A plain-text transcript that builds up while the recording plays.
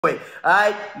All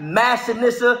right,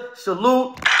 MassinissA,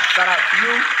 salute. Shout out to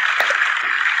you.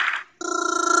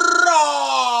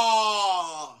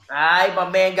 All right, my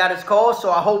man got his call, so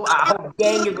I hope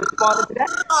gang is responding to that.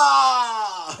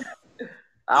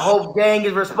 I hope gang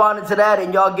is responding to that,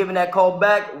 and y'all giving that call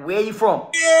back. Where you from?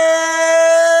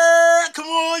 Yeah, come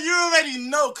on, you already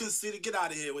know, Conceited. Get out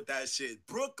of here with that shit.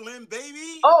 Brooklyn,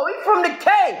 baby. Oh, he's from the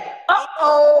K.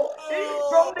 He's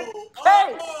from the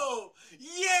K.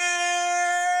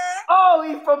 Yeah. Oh,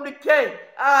 he's from the K.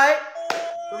 All right.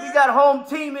 So we got home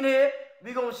team in here.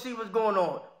 We gonna see what's going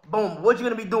on. Boom. What you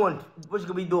gonna be doing? What you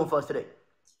gonna be doing for us today?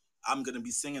 I'm gonna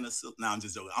be singing a silk. Nah, I'm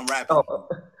just joking. I'm rapping.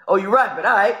 Oh, you rapping?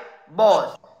 All right,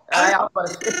 boss. All right. All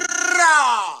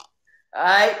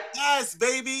right. Yes,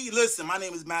 baby. Listen, my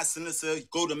name is MassinissA.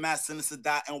 Go to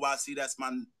MassinissA.nyc. That's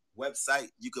my website.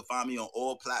 You can find me on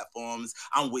all platforms.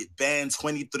 I'm with Band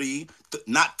 23,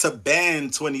 not to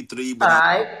Band 23, but all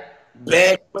right,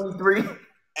 Band 23.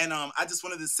 And I just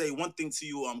wanted to say one thing to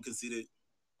you, Conceited.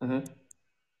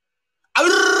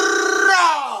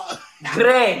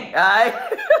 Great, all right.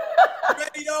 You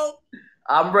ready, though?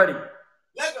 I'm ready.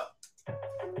 Let go.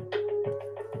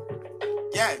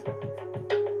 Yeah.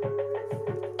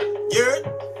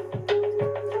 Yurrrr.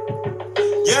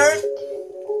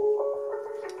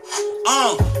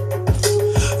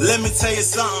 Let me tell you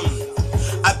something.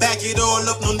 I back it all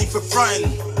up, no need for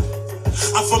frontin'.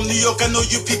 I'm from New York, I know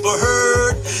you people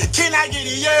heard. Can I get a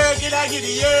yurrrr? Can I get a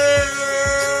yurrrr?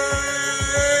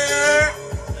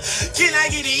 Can I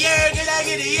get a yurrrr? Can I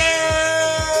get a yurrrr?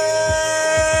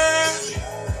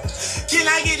 Can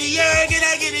I get a yurrrr? Can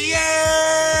I get a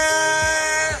yurrrr?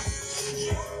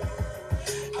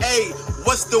 Hey,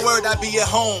 what's the word? I be at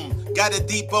home. Got a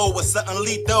depot with something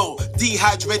lethal.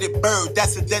 Dehydrated bird,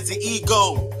 that's a desert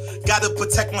ego. Gotta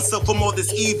protect myself from all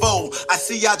this evil. I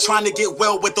see y'all trying to get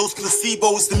well with those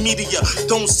placebos. The media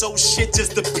don't show shit,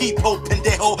 just the people,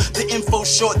 pendejo. The info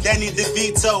short, Danny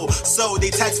DeVito. So they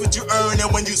tax what you earn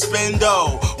and when you spend,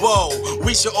 oh. Whoa,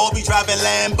 we should all be driving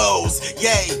Lambos.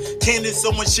 Yay, Candace,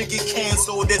 someone should get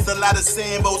canceled. There's a lot of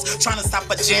Sambos trying to stop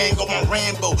a Django on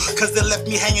Rambo, cause they left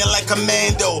me hanging like a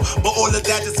Mando. But all of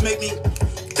that just made me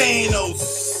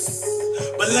Thanos.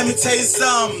 But let me tell you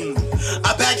something.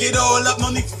 I back it all up,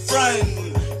 no need for front.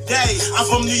 Hey, I'm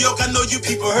from New York, I know you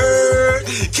people heard.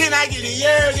 Can I get a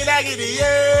yurrrr? Can I get a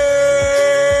yurrrr?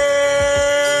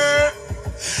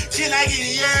 Can I get a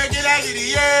yurrrr? Can I get a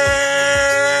yurrrr?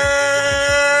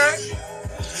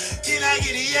 Can I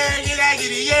get a yurrrr? Can I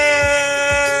get a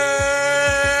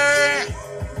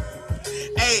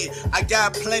yurrrr? Hey, I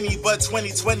got plenty, but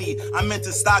 2020, I'm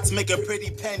into stocks, make a pretty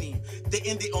penny. They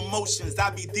in the emotions, I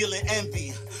be dealing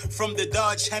envy. From the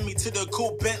Dodge Hemi to the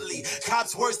cool Bentley.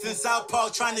 Cops worse than South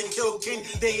Park trying to kill King.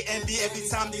 They envy every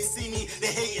time they see me, they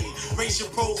hating. Racial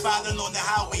profiling on the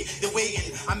highway, they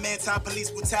waiting. I'm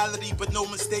anti-police brutality, but no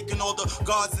mistaking. All the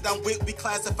guards that I'm with, we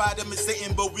classify them as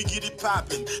Satan, but we get it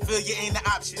popping. Failure ain't an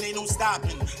option, ain't no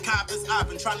stopping. Coppers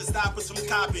opping, trying to stop us from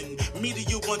copping. Media,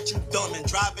 you want you dumb and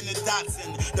driving the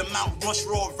Datsun. The Mount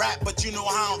Rushmore rap, but you know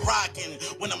how I'm rocking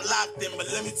when I'm locked in. But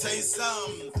let me tell you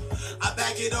something. I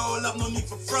back it all up, no need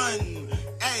for front.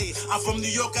 Hey, I'm from New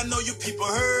York, I know you people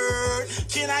heard.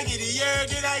 Can I get a yurrrr?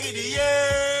 Can I get a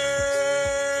yurrrr?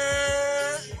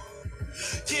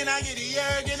 Can I get a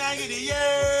yurrrr? Can I get a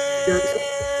yurrrr?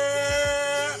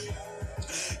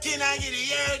 Can I get a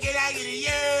yurrrr? Can I get a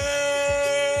yurrrr?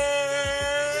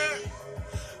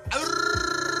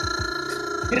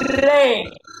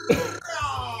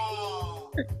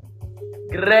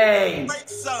 Great.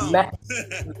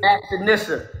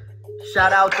 MassinissA.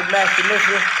 Shout out to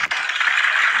MassinissA.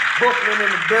 Brooklyn in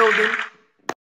the building.